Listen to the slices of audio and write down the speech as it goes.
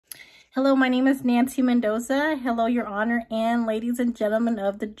Hello, my name is Nancy Mendoza. Hello, Your Honor, and ladies and gentlemen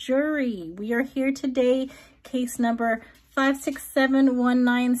of the jury. We are here today, case number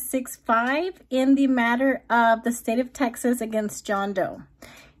 5671965, in the matter of the state of Texas against John Doe.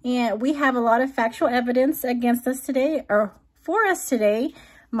 And we have a lot of factual evidence against us today, or for us today,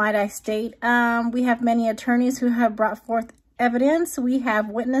 might I state. We have many attorneys who have brought forth evidence. We have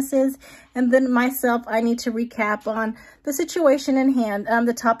witnesses, and then myself, I need to recap on the situation in hand.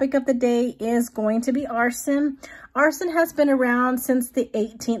 The topic of the day is going to be arson. Arson has been around since the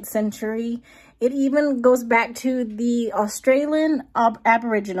 18th century. It even goes back to the Australian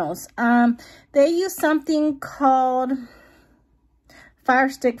Aboriginals. They use something called fire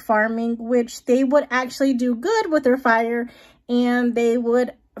stick farming, which they would actually do good with their fire, and they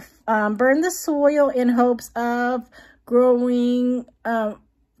would burn the soil in hopes of growing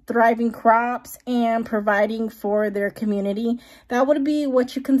thriving crops and providing for their community. That would be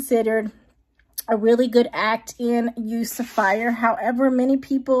what you considered a really good act in use of fire. However, many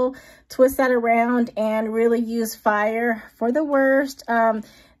people twist that around and really use fire for the worst.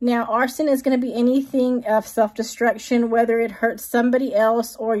 Now, arson is going to be anything of self-destruction, whether it hurts somebody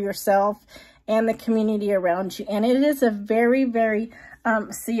else or yourself and the community around you. And it is a very, very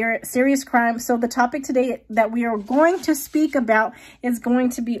serious crime. So the topic today that we are going to speak about is going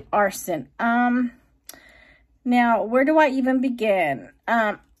to be arson. Now, where do I even begin?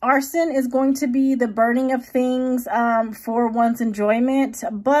 Arson is going to be the burning of things for one's enjoyment,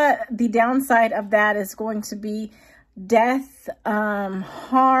 but the downside of that is going to be death,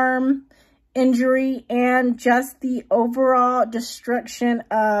 harm, injury, and just the overall destruction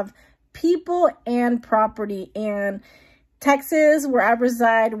of people and property. And Texas, where I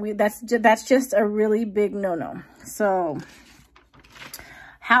reside, that's just a really big no-no. So,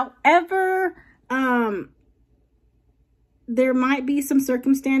 however, there might be some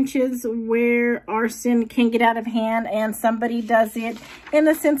circumstances where arson can get out of hand and somebody does it in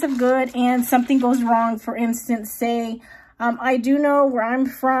the sense of good and something goes wrong. For instance, say, I do know where I'm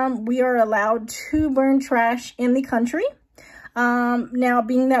from, we are allowed to burn trash in the country. Now,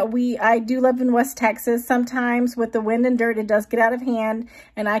 being that I do live in West Texas, sometimes with the wind and dirt, it does get out of hand,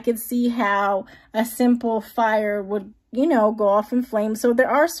 and I could see how a simple fire would, go off in flames. So there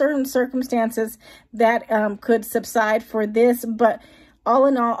are certain circumstances that could subside for this, but all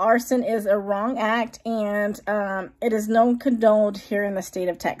in all, arson is a wrong act, and it is no condoned here in the state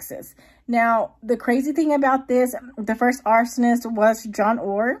of Texas. Now, the crazy thing about this, the first arsonist was John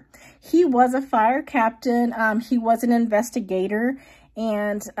Orr. He was a fire captain. He was an investigator,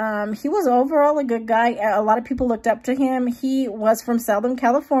 and he was overall a good guy. A lot of people looked up to him. He was from Southern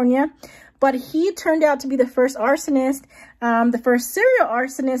California, but he turned out to be the first arsonist, the first serial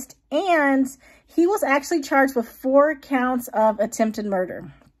arsonist, and he was actually charged with 4 counts of attempted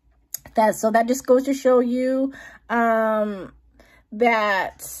murder. So that just goes to show you that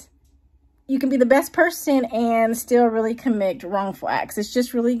you can be the best person and still really commit wrongful acts. It's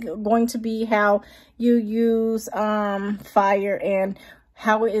just really going to be how you use fire and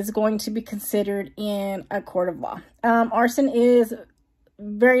how it is going to be considered in a court of law. Arson is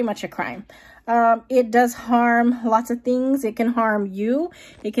very much a crime. It does harm lots of things. It can harm you.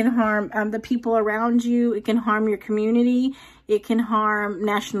 It can harm the people around you. It can harm your community. It can harm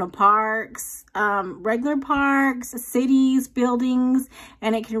national parks, regular parks, cities, buildings,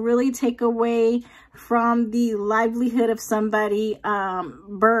 and it can really take away from the livelihood of somebody.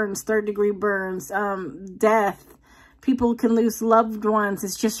 Burns, third-degree burns, death. People can lose loved ones.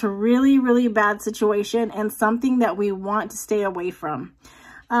 It's just a really, really bad situation and something that we want to stay away from.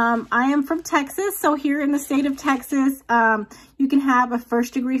 I am from Texas, so here in the state of Texas, you can have a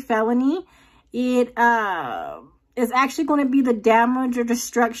first-degree felony. It is actually going to be the damage or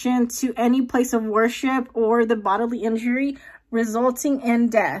destruction to any place of worship or the bodily injury resulting in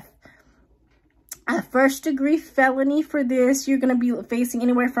death. A first-degree felony for this, you're going to be facing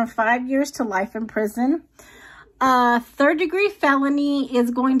anywhere from 5 years to life in prison. Third-degree felony is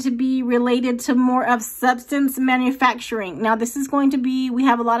going to be related to more of substance manufacturing. Now, this is going to be, we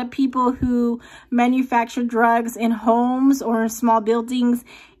have a lot of people who manufacture drugs in homes or in small buildings,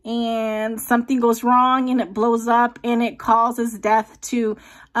 and something goes wrong and it blows up and it causes death to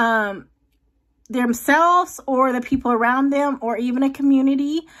themselves or the people around them or even a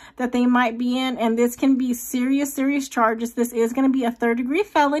community that they might be in. And this can be serious charges. This is going to be a third-degree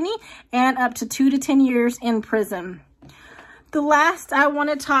felony and up to 2 to 10 years in prison. The last I want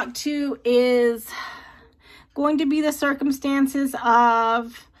to talk to is going to be the circumstances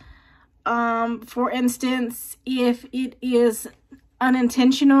of, for instance, if it is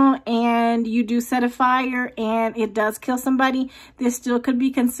unintentional and you do set a fire and it does kill somebody, this still could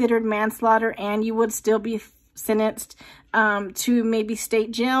be considered manslaughter and you would still be sentenced to maybe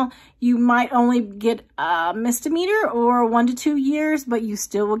state jail. You might only get a misdemeanor or 1 to 2 years, but you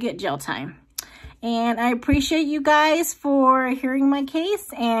still will get jail time. And I appreciate you guys for hearing my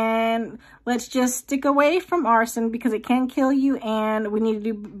case, and let's just stick away from arson because it can kill you, and we need to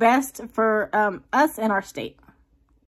do best for us and our state.